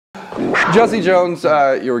Jesse Jones,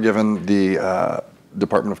 you were given the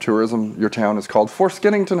Department of Tourism. Your town is called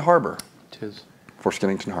Foreskinnington Harbor. It is.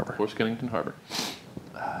 Foreskinnington Harbor. Foreskinnington Harbor.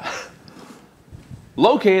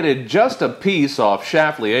 Located just a piece off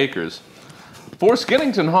Shafley Acres,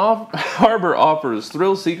 Foreskinnington Harbor offers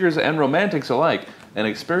thrill seekers and romantics alike an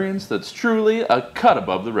experience that's truly a cut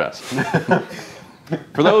above the rest.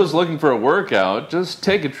 For those looking for a workout, just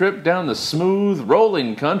take a trip down the smooth,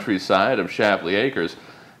 rolling countryside of Shafley Acres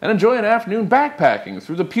and enjoy an afternoon backpacking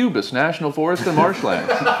through the Pubis National Forest and marshlands.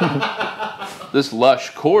 This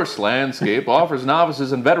lush, coarse landscape offers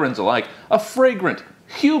novices and veterans alike a fragrant,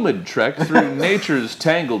 humid trek through nature's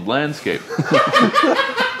tangled landscape.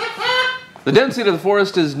 The density of the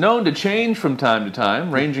forest is known to change from time to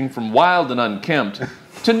time, ranging from wild and unkempt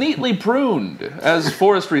to neatly pruned as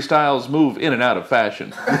forestry styles move in and out of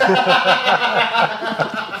fashion.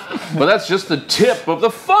 But that's just the tip of the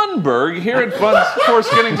Funberg here at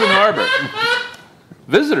Foreskinnington Harbor.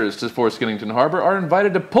 Visitors to Foreskinnington Harbor are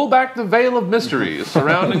invited to pull back the veil of mystery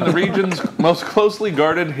surrounding the region's most closely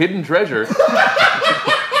guarded hidden treasure,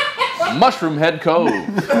 Mushroom Head Cove.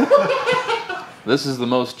 This is the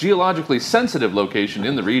most geologically sensitive location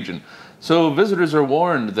in the region, so visitors are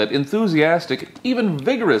warned that enthusiastic, even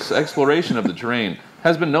vigorous exploration of the terrain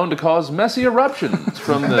has been known to cause messy eruptions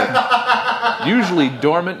from the usually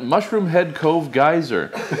dormant Mushroom Head Cove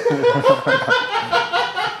geyser.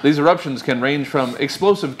 These eruptions can range from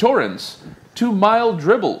explosive torrents to mild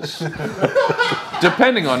dribbles,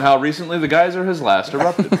 depending on how recently the geyser has last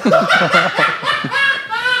erupted.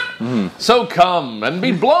 So come and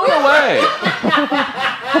be blown away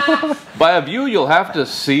by a view you'll have to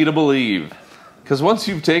see to believe. Because once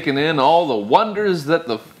you've taken in all the wonders that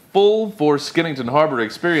the full Foreskinnington Harbor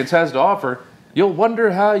experience has to offer, you'll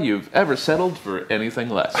wonder how you've ever settled for anything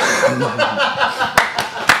less.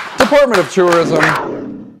 Department of Tourism.